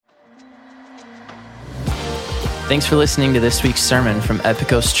Thanks for listening to this week's sermon from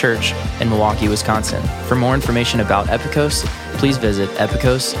Epikos Church in Milwaukee, Wisconsin. For more information about Epikos, please visit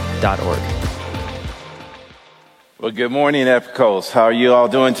epikos.org. Well, good morning, Epikos. How are you all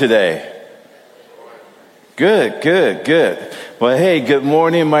doing today? Good. Well, hey, good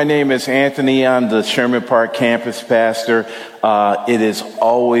morning. My name is Anthony. I'm the Sherman Park campus pastor. It is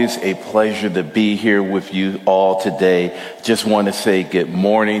always a pleasure to be here with you all today. Just want to say good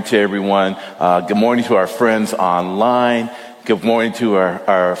morning to everyone. Good morning to our friends online. Good morning to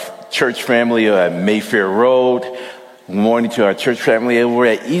our church family at Mayfair Road. Good morning to our church family over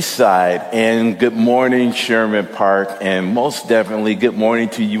at Eastside, and good morning, Sherman Park, and most definitely good morning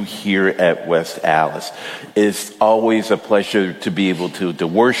to you here at West Allis. It's always a pleasure to be able to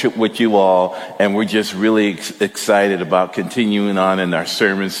worship with you all, and we're just really excited about continuing on in our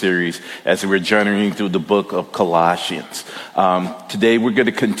sermon series as we're journeying through the book of Colossians. Today we're going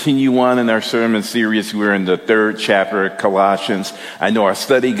to continue on in our sermon series. We're in the third chapter of Colossians. I know our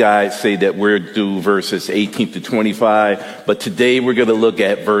study guides say that we're due verses 18 to 25. But today we're going to look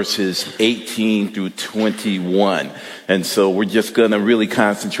at verses 18 through 21. And so we're just going to really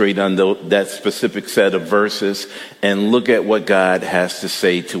concentrate on that specific set of verses and look at what God has to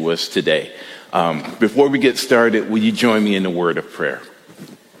say to us today. Before we get started, will you join me in a word of prayer?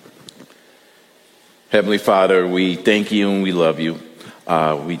 Heavenly Father, we thank you and we love you.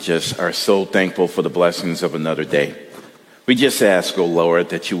 We just are so thankful for the blessings of another day. We just ask, O Lord,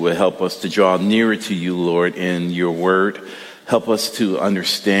 that you will help us to draw nearer to you, Lord, in your word. Help us to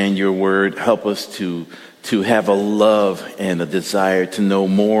understand your word. Help us to have a love and a desire to know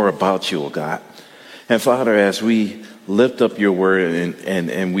more about you, O God. And Father, as we lift up your word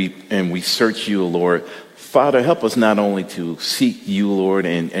and we search you, O Lord, Father, help us not only to seek you, Lord,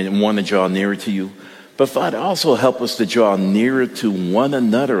 and want to draw nearer to you, but Father, also help us to draw nearer to one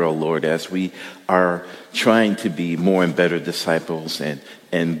another, O Lord, as we are trying to be more and better disciples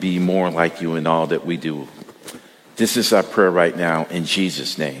and be more like you in all that we do. This is our prayer right now in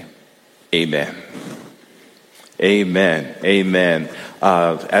Jesus' name. Amen. Amen.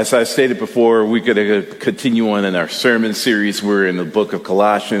 As I stated before, we're going to continue on in our sermon series. We're in the book of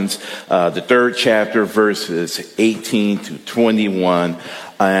Colossians, the third chapter, verses 18 to 21.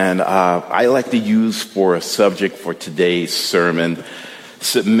 And I like to use for a subject for today's sermon,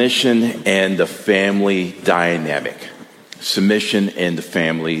 submission and the family dynamic. Submission and the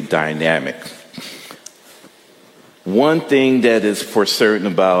family dynamic. One thing that is for certain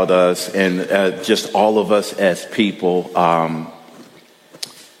about us and just all of us as people,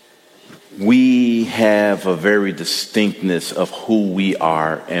 we have a very distinctness of who we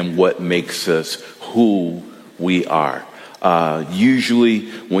are and what makes us who we are. Usually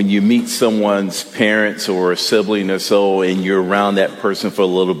when you meet someone's parents or a sibling or so and you're around that person for a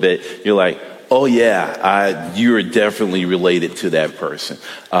little bit, you're like, oh yeah, you're definitely related to that person.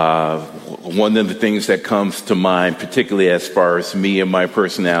 One of the things that comes to mind, particularly as far as me and my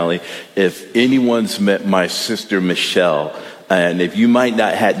personality, if anyone's met my sister Michelle, and if you might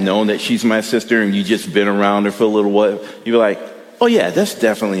not have known that she's my sister and you just been around her for a little while, you're like, oh yeah, that's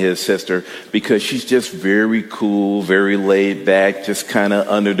definitely his sister, because she's just very cool, very laid back, just kind of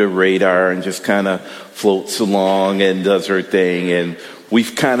under the radar and just kind of floats along and does her thing. And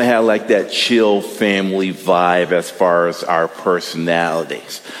we've kind of had like that chill family vibe as far as our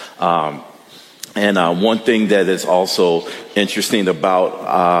personalities. And one thing that is also interesting about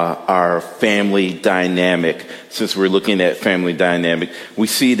our family dynamic, since we're looking at family dynamic, we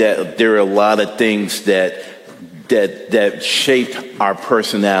see that there are a lot of things that shape our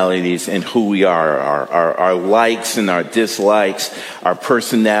personalities and who we are, our likes and our dislikes, our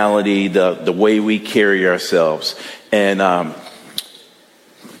personality, the way we carry ourselves. And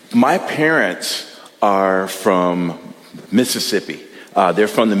my parents are from Mississippi. They're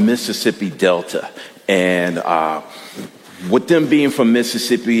from the Mississippi Delta. And with them being from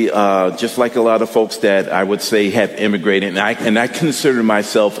Mississippi, just like a lot of folks that I would say have immigrated, and I consider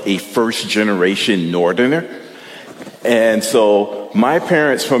myself a first-generation Northerner. And so my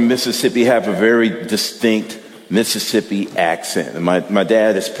parents from Mississippi have a very distinct Mississippi accent. My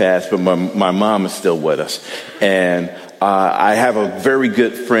dad has passed, but my mom is still with us. And I have a very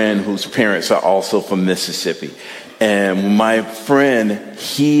good friend whose parents are also from Mississippi. And my friend,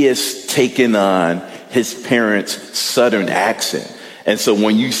 he has taken on his parents' Southern accent. And so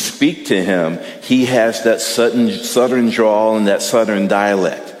when you speak to him, he has that Southern drawl and that Southern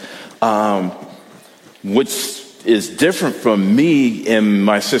dialect, which is different from me and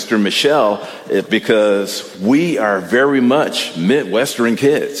my sister Michelle, because we are very much Midwestern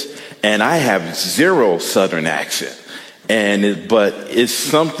kids, and I have zero Southern accent. But it's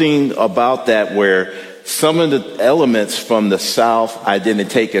something about that where some of the elements from the South I didn't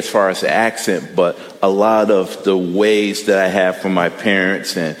take as far as the accent, but a lot of the ways that I have from my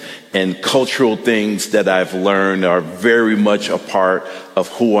parents and cultural things that I've learned are very much a part of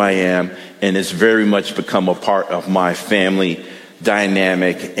who I am, and it's very much become a part of my family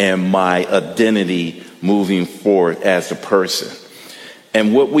dynamic and my identity moving forward as a person.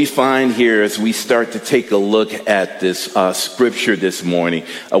 And what we find here as we start to take a look at this scripture this morning,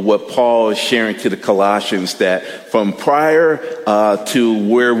 what Paul is sharing to the Colossians, that from prior to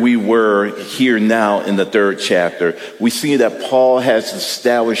where we were here now in the 3rd chapter, we see that Paul has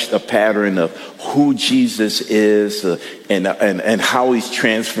established a pattern of who Jesus is and how he's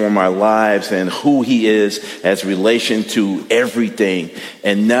transformed our lives and who he is as relation to everything.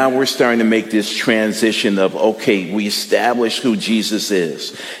 And now we're starting to make this transition of, okay, we establish who Jesus is.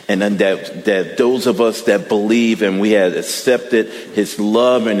 And then that those of us that believe and we have accepted his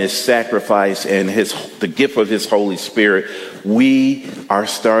love and his sacrifice and the gift of his Holy Spirit, we are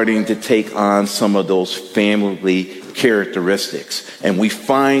starting to take on some of those family characteristics. And we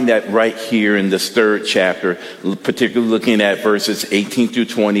find that right here in this 3rd chapter, particularly looking at verses 18 through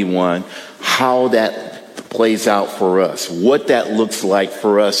 21, how that plays out for us, what that looks like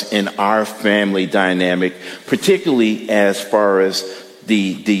for us in our family dynamic, particularly as far as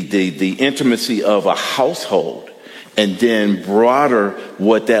the intimacy of a household, and then broader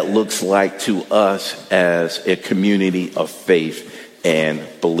what that looks like to us as a community of faith and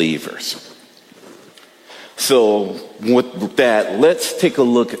believers. So with that, let's take a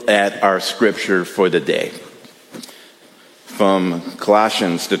look at our scripture for the day. From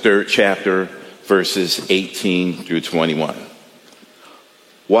Colossians, the 3rd chapter, verses 18 through 21.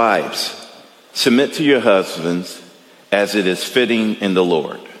 Wives, submit to your husbands as it is fitting in the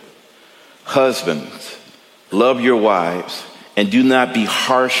Lord. Husbands, love your wives and do not be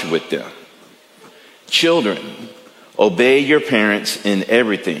harsh with them. Children, obey your parents in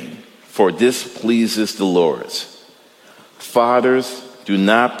everything, for this pleases the Lord. Fathers, do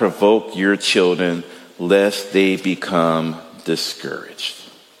not provoke your children, lest they become discouraged.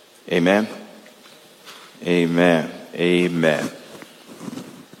 Amen? Amen. Amen.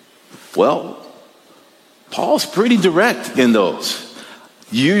 Well, Paul's pretty direct in those.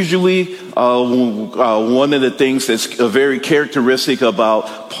 Usually, one of the things that's very characteristic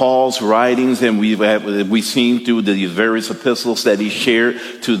about Paul's writings, and we've seen through the various epistles that he shared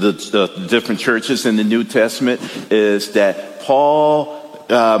to the different churches in the New Testament, is that Paul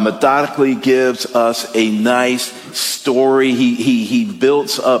methodically gives us a nice story. He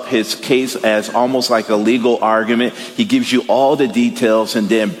builds up his case as almost like a legal argument. He gives you all the details, and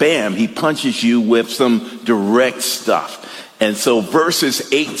then bam, he punches you with some direct stuff. And so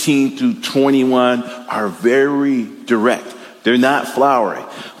verses 18 through 21 are very direct. They're not flowery.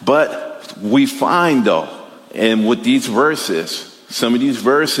 But we find, though, and with these verses, some of these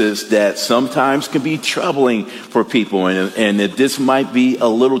verses that sometimes can be troubling for people. And if this might be a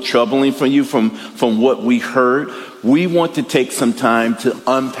little troubling for you from what we heard, we want to take some time to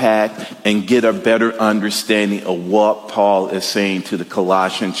unpack and get a better understanding of what Paul is saying to the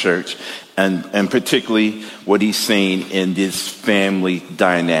Colossian church, and particularly what he's saying in this family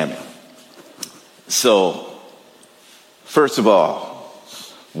dynamic. So, first of all,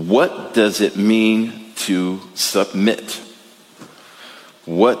 what does it mean to submit?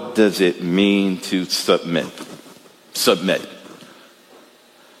 What does it mean to submit? Submit.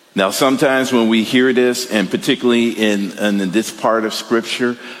 Now, sometimes when we hear this, and particularly in this part of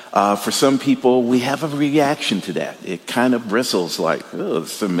Scripture, for some people, we have a reaction to that. It kind of bristles like, oh,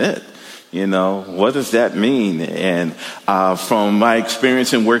 submit. You know, what does that mean? And from my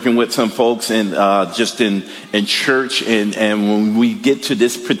experience in working with some folks in just in church, and when we get to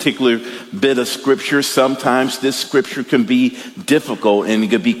this particular bit of scripture, sometimes this scripture can be difficult and it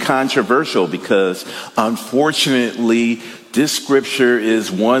can be controversial because, unfortunately, this scripture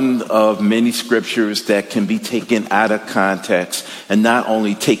is one of many scriptures that can be taken out of context, and not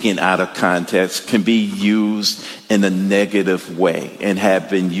only taken out of context, can be used in a negative way and have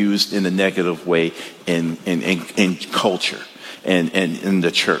been used in a negative way in culture and in the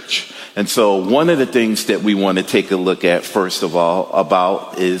church. And so one of the things that we want to take a look at, first of all,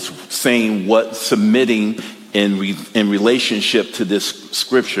 about is saying what submitting in relationship to this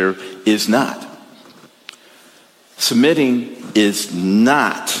scripture is not. Submitting is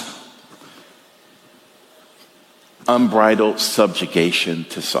not unbridled subjugation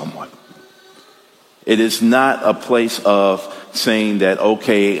to someone. It is not a place of saying that,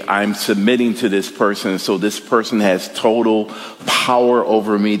 okay, I'm submitting to this person, so this person has total power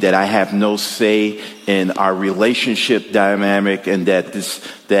over me, that I have no say in our relationship dynamic, and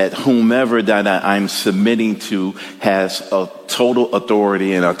that whomever that I'm submitting to has a total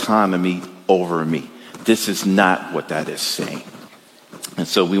authority and autonomy over me. This is not what that is saying. And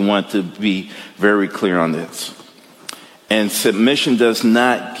so we want to be very clear on this. And submission does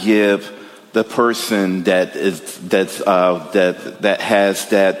not give the person that has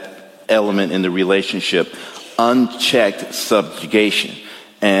that element in the relationship unchecked subjugation.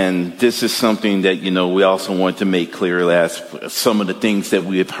 And this is something that, we also want to make clear as some of the things that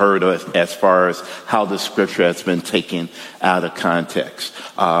we have heard of as far as how the scripture has been taken out of context.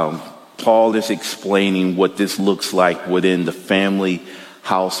 Paul is explaining what this looks like within the family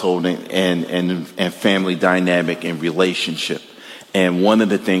household and family dynamic and relationship. And one of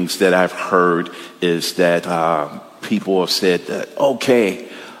the things that I've heard is that people have said that, okay,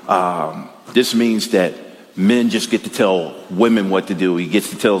 this means that men just get to tell women what to do. He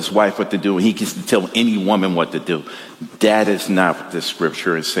gets to tell his wife what to do, and he gets to tell any woman what to do. That is not what the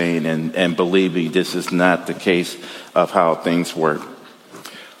scripture is saying, and believe me, this is not the case of how things work.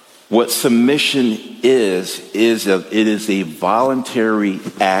 What submission is a voluntary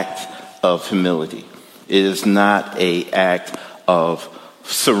act of humility. It is not an act of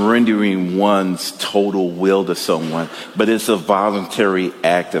surrendering one's total will to someone, but it's a voluntary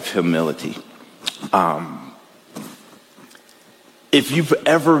act of humility. If you've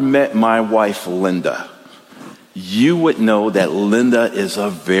ever met my wife, Linda, you would know that Linda is a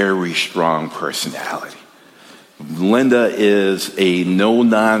very strong personality. Linda is a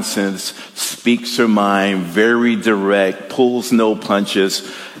no-nonsense, speaks her mind, very direct, pulls no punches,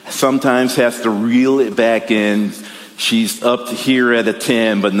 sometimes has to reel it back in. She's up to here at a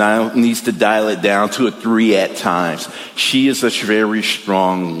 10, but now needs to dial it down to a 3 at times. She is a very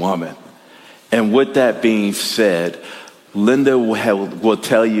strong woman. And with that being said, Linda will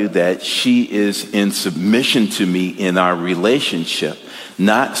tell you that she is in submission to me in our relationship,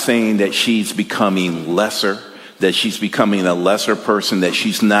 not saying that she's becoming lesser, that she's becoming a lesser person, that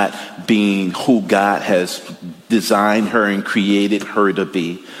she's not being who God has designed her and created her to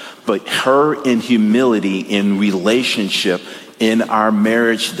be. But her in humility, in relationship, in our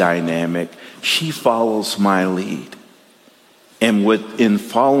marriage dynamic, she follows my lead. And in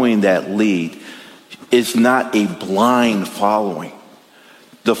following that lead, it's not a blind following.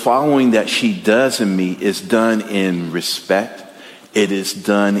 The following that she does in me is done in respect. It is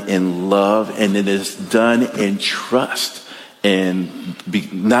done in love, and it is done in trust. And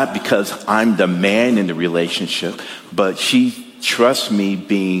not because I'm the man in the relationship, but she trusts me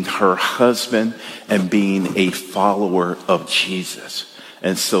being her husband and being a follower of Jesus.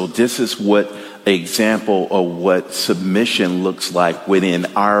 And so this is what an example of what submission looks like within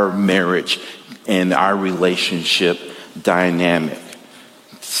our marriage and our relationship dynamic.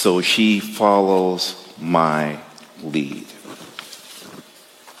 So she follows my lead.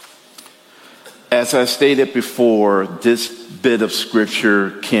 As I stated before, this bit of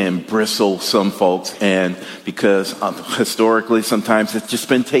scripture can bristle some folks, and because historically sometimes it's just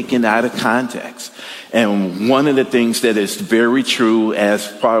been taken out of context. And one of the things that is very true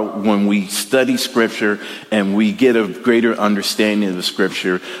when we study scripture and we get a greater understanding of the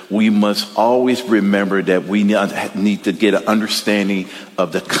scripture, we must always remember that we need to get an understanding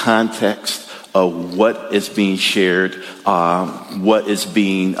of the context of what is being shared, what is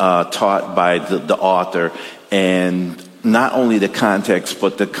being taught by the author, and not only the context,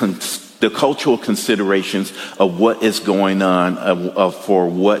 but the cultural considerations of what is going on for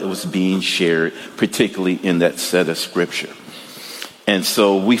what was being shared, particularly in that set of scripture. And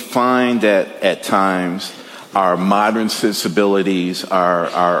so we find that at times our modern sensibilities,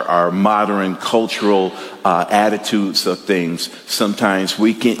 our modern cultural attitudes of things, sometimes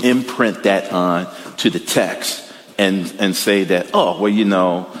we can imprint that on to the text and say that, oh,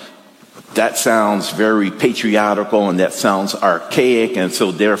 well, that sounds very patriarchal and that sounds archaic, and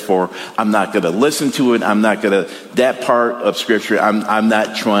so therefore I'm not going to listen to it. That part of scripture I'm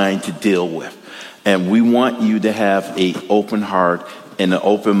not trying to deal with. And we want you to have an open heart and an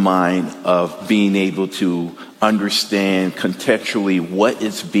open mind of being able to understand contextually what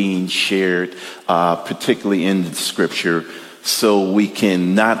is being shared, particularly in the scripture, so we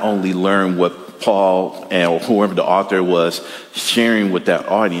can not only learn what Paul or whoever the author was sharing with that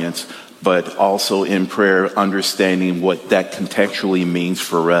audience, but also in prayer understanding what that contextually means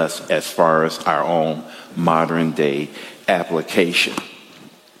for us as far as our own modern day application.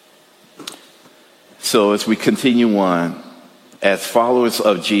 So as we continue on, as followers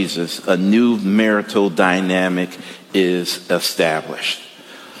of Jesus, a new marital dynamic is established.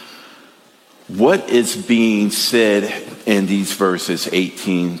 What is being said in these verses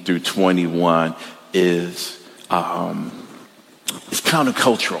 18 through 21 is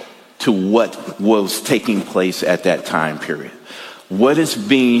countercultural to what was taking place at that time period. What is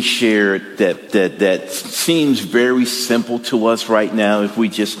being shared that seems very simple to us right now if we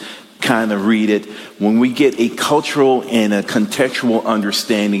just kind of read it, when we get a cultural and a contextual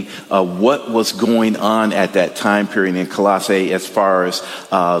understanding of what was going on at that time period in Colossae as far as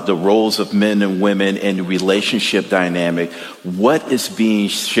the roles of men and women and the relationship dynamic, what is being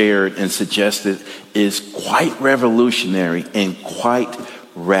shared and suggested is quite revolutionary and quite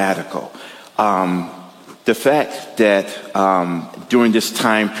radical. The fact that during this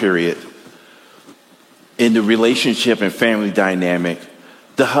time period, in the relationship and family dynamic,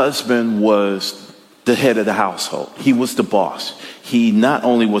 the husband was the head of the household. He was the boss. He not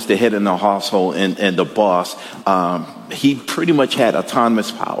only was the head of the household and the boss, he pretty much had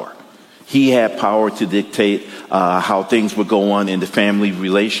autonomous power. He had power to dictate how things would go on in the family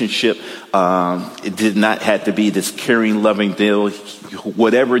relationship. It did not have to be this caring, loving deal.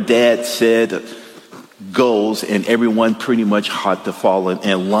 Whatever dad said goes, and everyone pretty much had to fall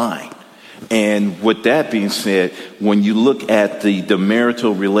in line. And with that being said, when you look at the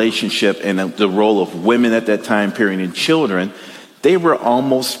marital relationship and the role of women at that time period and children, they were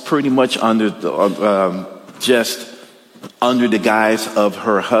almost pretty much under just under the guise of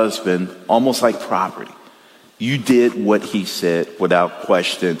her husband, almost like property. You did what he said without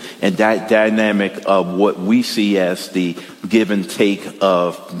question. And that dynamic of what we see as the give and take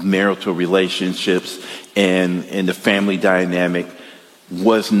of marital relationships and the family dynamic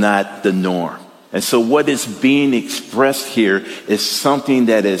was not the norm. And so what is being expressed here is something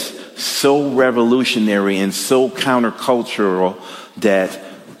that is so revolutionary and so countercultural that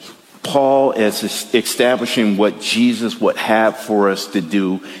Paul is establishing what Jesus would have for us to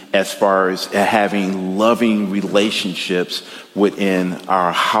do as far as having loving relationships within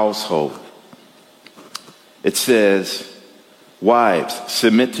our household. It says, wives,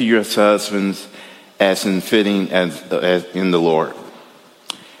 submit to your husbands as in fitting as in the Lord.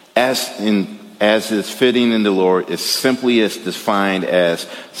 As is fitting in the Lord is simply as defined as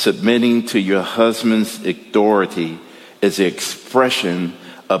submitting to your husband's authority as the expression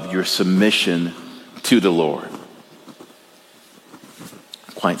of your submission to the Lord.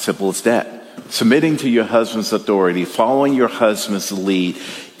 Quite simple as that. Submitting to your husband's authority, following your husband's lead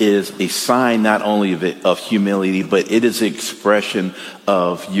is a sign not only of humility, but it is an expression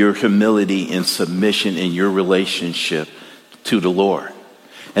of your humility and submission in your relationship to the Lord.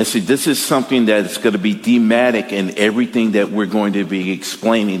 And see, this is something that is going to be thematic in everything that we're going to be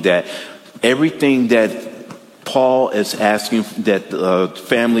explaining, that everything that Paul is asking that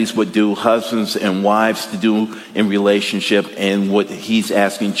families would do, husbands and wives to do in relationship, and what he's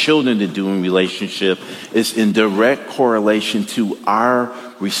asking children to do in relationship is in direct correlation to our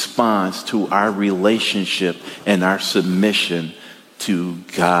response to our relationship and our submission to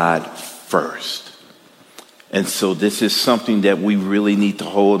God first. And so this is something that we really need to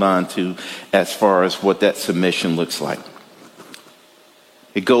hold on to as far as what that submission looks like.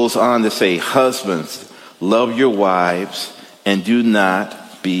 It goes on to say, husbands, love your wives and do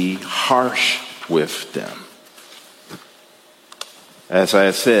not be harsh with them. As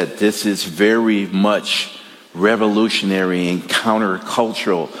I said, this is very much revolutionary and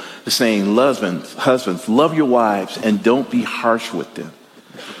countercultural. It's saying, husbands, love your wives and don't be harsh with them.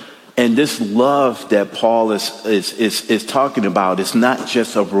 And this love that Paul is talking about is not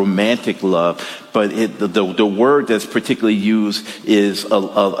just a romantic love, but the word that's particularly used is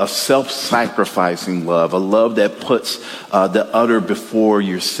a self-sacrificing love, a love that puts the other before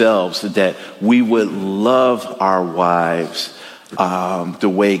yourselves, that we would love our wives the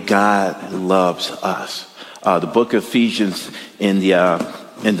way God loves us. The book of Ephesians in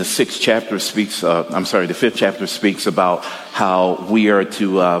the fifth chapter speaks about how we are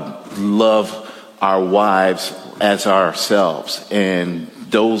to love our wives as ourselves. And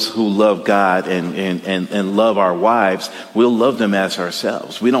those who love God and love our wives, we'll love them as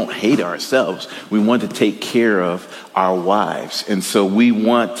ourselves. We don't hate ourselves. We want to take care of our wives. And so we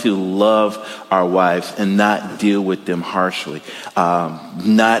want to love our wives and not deal with them harshly.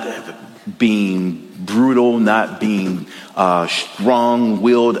 Not being brutal, not being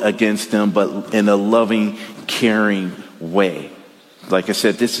strong-willed against them, but in a loving, caring way. Like I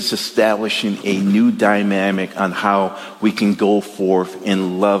said, this is establishing a new dynamic on how we can go forth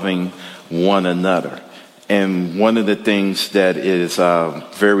in loving one another. And one of the things that is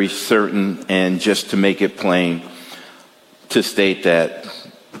very certain, and just to make it plain, to state that,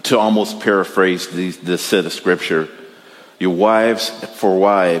 to almost paraphrase the set of scripture, your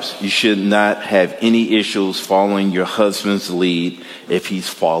wives, you should not have any issues following your husband's lead if he's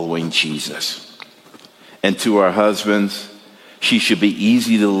following Jesus. And to our husbands, she should be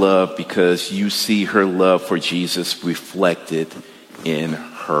easy to love because you see her love for Jesus reflected in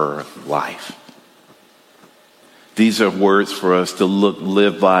her life. These are words for us to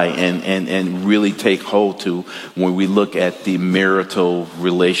live by and really take hold to when we look at the marital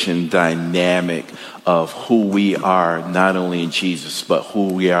relation dynamic of who we are, not only in Jesus, but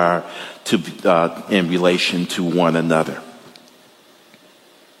who we are in relation to one another.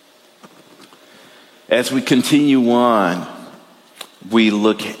 As we continue on, we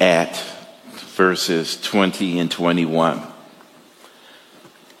look at verses 20 and 21.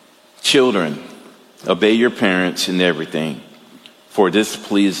 Children, obey your parents in everything, for this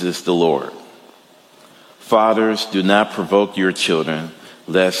pleases the Lord. Fathers, do not provoke your children,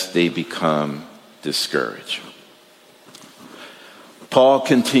 lest they become discouraged. Paul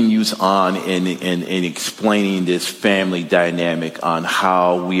continues on in explaining this family dynamic on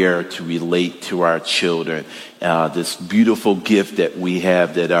how we are to relate to our children, this beautiful gift that we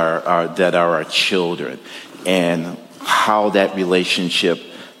have that are our children, and how that relationship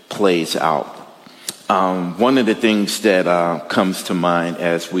plays out. One of the things that comes to mind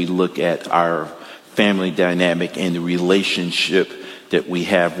as we look at our family dynamic and the relationship that we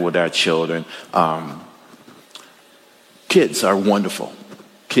have with our children, kids are wonderful.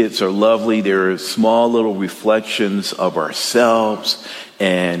 Kids are lovely. They're small little reflections of ourselves,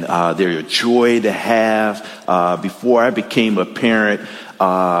 and they're a joy to have. Before I became a parent,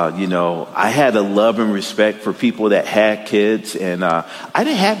 I had a love and respect for people that had kids, and I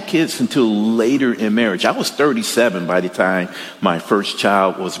didn't have kids until later in marriage. I was 37 by the time my first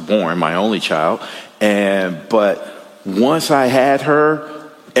child was born, my only child. But once I had her,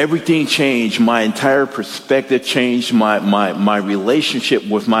 everything changed. My entire perspective changed. My relationship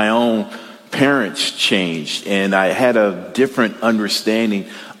with my own parents changed, and I had a different understanding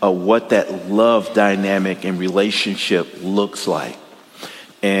of what that love dynamic and relationship looks like.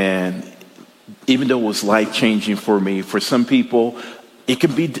 And even though it was life-changing for me, for some people, it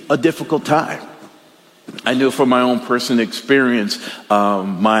can be a difficult time. I know from my own personal experience,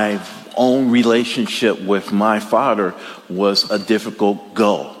 my own relationship with my father was a difficult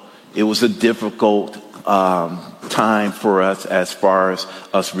go. It was a difficult time for us as far as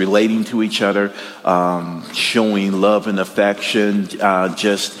us relating to each other, showing love and affection,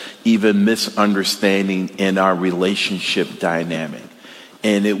 just even misunderstanding in our relationship dynamic.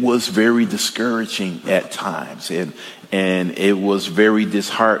 And it was very discouraging at times, and it was very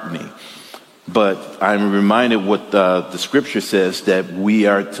disheartening. But I'm reminded what the scripture says, that we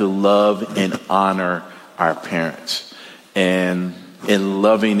are to love and honor our parents. And in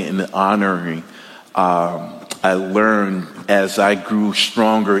loving and honoring, I learned as I grew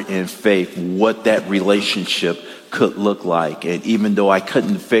stronger in faith what that relationship could look like. And even though I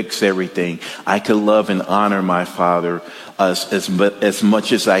couldn't fix everything, I could love and honor my father as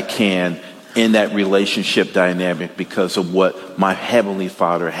much as I can in that relationship dynamic because of what my Heavenly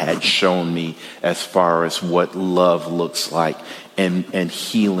Father had shown me as far as what love looks like, and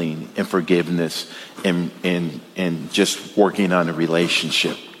healing and forgiveness and just working on a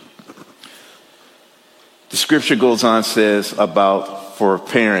relationship. The scripture goes on, says about for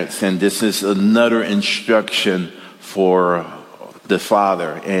parents, and this is another instruction for the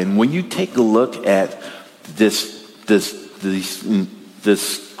father. And when you take a look at this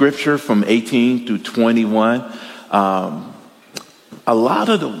scripture from 18 through 21, a lot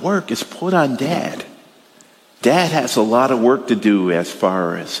of the work is put on dad. Dad has a lot of work to do as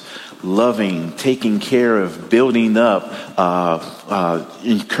far as loving, taking care of, building up,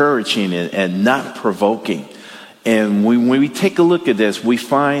 encouraging, and not provoking. And when we take a look at this, we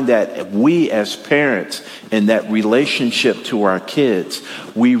find that we as parents in that relationship to our kids,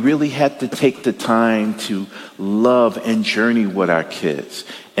 we really have to take the time to love and journey with our kids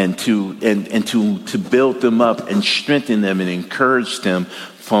and to build them up and strengthen them and encourage them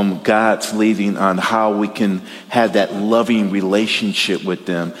from God's leading on how we can have that loving relationship with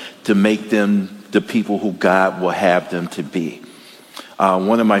them to make them the people who God will have them to be.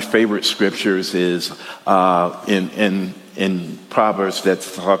 One of my favorite scriptures is in Proverbs that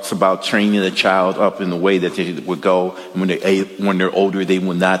talks about training a child up in the way that they would go. And when they're older, they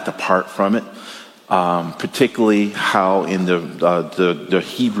will not depart from it. Particularly how in the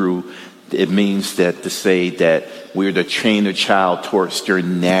Hebrew, it means that to say that we're to train a child towards their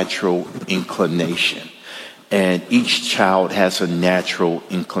natural inclination. And each child has a natural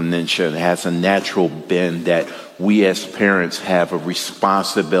inclination, has a natural bend that we as parents have a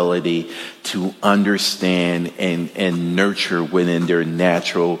responsibility to understand and nurture within their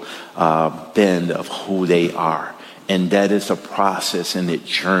natural bend of who they are. And that is a process and it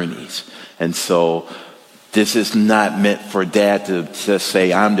journeys. And so this is not meant for dad to just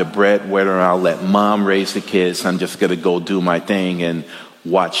say, I'm the breadwinner, I'll let mom raise the kids, I'm just going to go do my thing and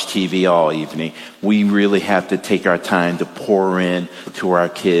watch TV all evening. We really have to take our time to pour in to our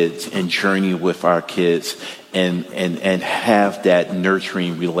kids and journey with our kids and have that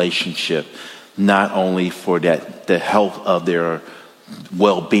nurturing relationship, not only for the health of their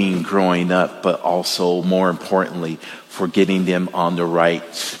well-being growing up, but also, more importantly, for getting them on the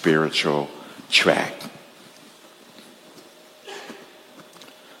right spiritual track.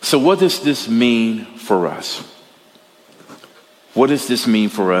 So what does this mean for us? What does this mean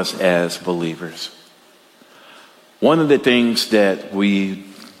for us as believers? One of the things that we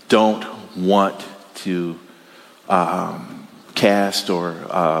don't want to cast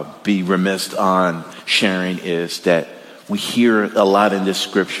or be remiss on sharing is that we hear a lot in this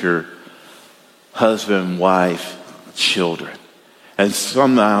scripture, husband, wife, children. And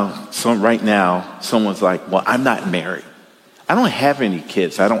right now, someone's like, well, I'm not married. I don't have any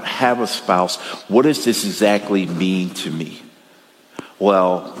kids. I don't have a spouse. What does this exactly mean to me?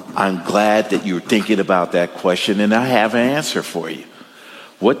 Well, I'm glad that you're thinking about that question, and I have an answer for you.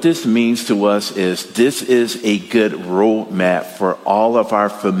 What this means to us is this is a good roadmap for all of our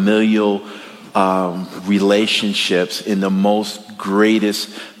familial relationships in the most greatest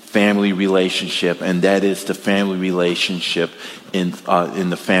family relationship, and that is the family relationship in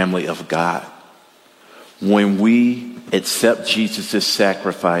the family of God. When we accept Jesus'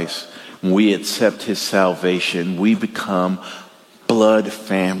 sacrifice, when we accept his salvation, we become blood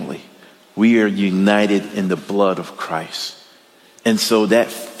family. We are united in the blood of Christ. And so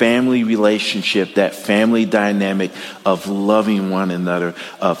that family relationship, that family dynamic of loving one another,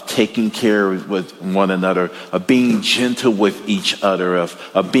 of taking care with one another, of being gentle with each other,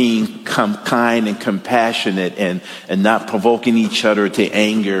 of being kind and compassionate and not provoking each other to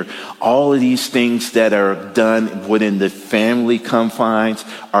anger, all of these things that are done within the family confines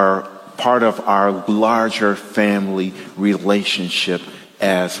are part of our larger family relationship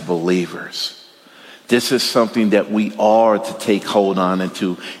as believers. This is something that we are to take hold on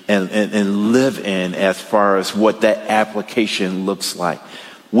and live in as far as what that application looks like.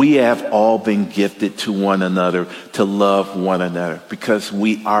 We have all been gifted to one another to love one another because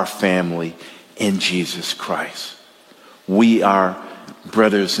we are family in Jesus Christ. We are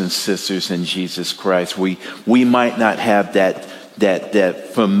brothers and sisters in Jesus Christ. We might not have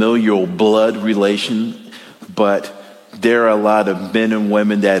that familial blood relation, but there are a lot of men and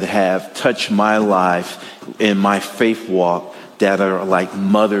women that have touched my life in my faith walk that are like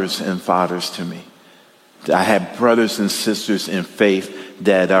mothers and fathers to me. I have brothers and sisters in faith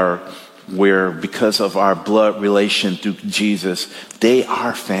that are where, because of our blood relation through Jesus, they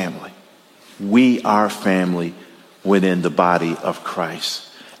are family. We are family within the body of Christ.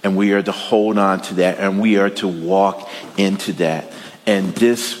 And we are to hold on to that, and we are to walk into that. And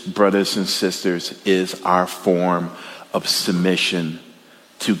this, brothers and sisters, is our form of submission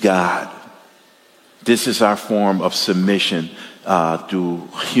to God. This is our form of submission through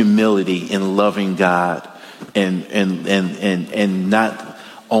humility in loving God, and not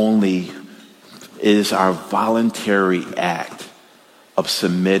only is our voluntary act of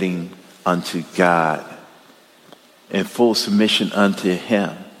submitting unto God in full submission unto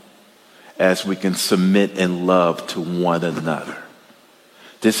Him, as we can submit in love to one another.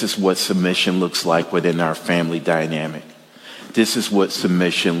 This is what submission looks like within our family dynamic. This is what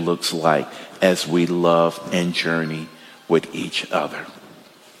submission looks like as we love and journey with each other.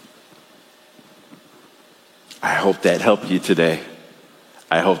 I hope that helped you today.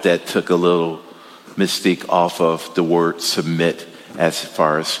 I hope that took a little mystique off of the word submit as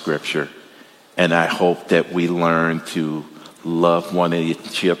far as scripture. And I hope that we learn to love one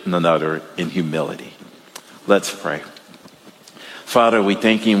another in humility. Let's pray. Father, we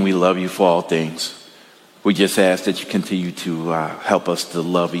thank you and we love you for all things. We just ask that you continue to help us to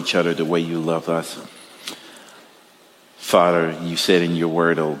love each other the way you love us. Father, you said in your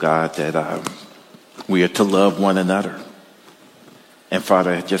word, oh God, that we are to love one another. And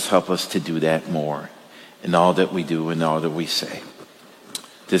Father, just help us to do that more in all that we do and all that we say.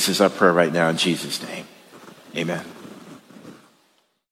 This is our prayer right now in Jesus' name. Amen.